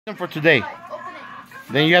For today.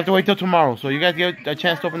 Then you have to wait till tomorrow. So you guys get a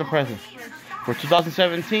chance to open the presents. For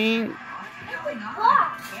 2017.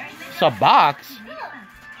 It's a box.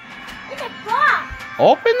 It's a box.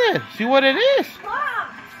 Open it. See what it is.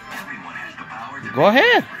 Go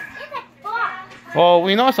ahead. It's a box. Well,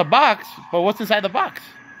 we know it's a box, but what's inside the box?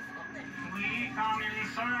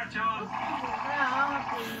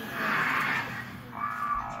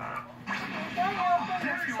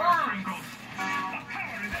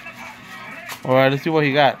 Alright, let's see what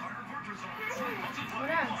he got.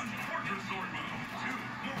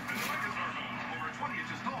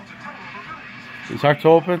 It's hard to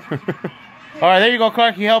open. Alright, there you go,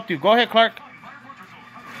 Clark. He helped you. Go ahead, Clark.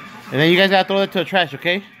 And then you guys gotta throw that to the trash,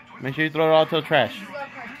 okay? Make sure you throw it all to the trash.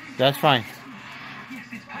 That's fine.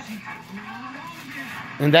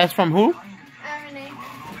 And that's from who? Renee.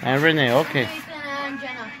 And Renee, okay. And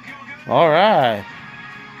Jenna. Alright.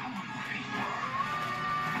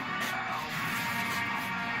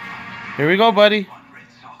 Here we go, buddy.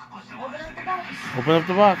 Open up the box. Open up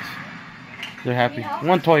the box. They're happy.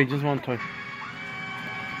 One toy, just one toy.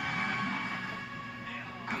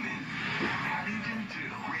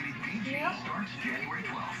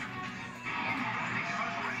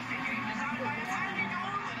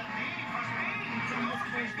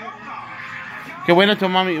 Okay, wait until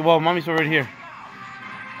mommy. Well, mommy's already here.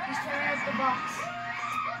 He's tearing up the box.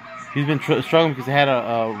 He's been struggling because it had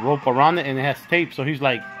a rope around it and it has tape. So he's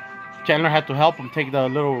like, Chandler had to help him take the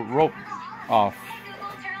little rope off.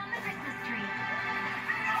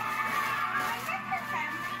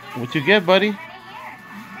 What you get, buddy?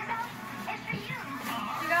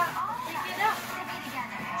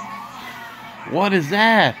 What is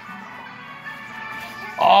that?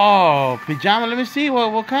 Oh, pajama. Let me see.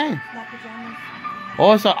 What kind? Not pajamas.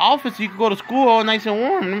 Oh, it's an outfit so you can go to school all nice and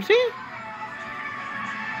warm. Let me see.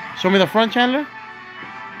 Show me the front, Chandler.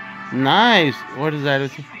 Nice. What is that?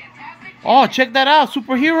 Oh, check that out.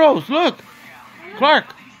 Superheroes. Look.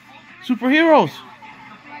 Clark. Superheroes.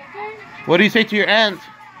 What do you say to your aunt?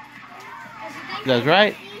 That's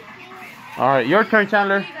right. All right, your turn,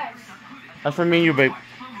 Chandler. That's for me and you, babe.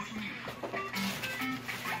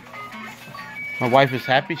 My wife is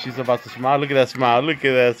happy. She's about to smile. Look at that smile. Look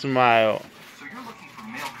at that smile. So you're looking for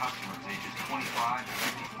male customers ages 25 to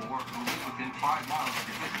 54 who live within 5 miles of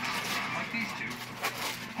your business, like these two.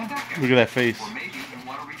 And that guy. Look at that face. Or maybe you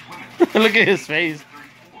want to reach women. Look at his face.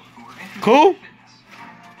 34 who are interested Cool? in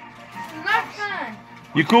fitness. Not fun.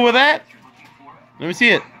 You cool with that? Let me see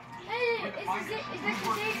it. Hey, is that the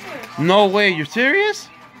scissors? No way. You're serious?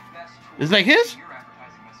 It's like his? Your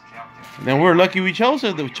advertising message out there. Then we're lucky we chose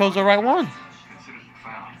it. We chose the right one. Considered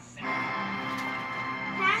profound.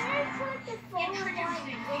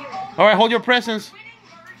 All right, hold your presents.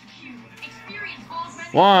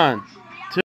 1,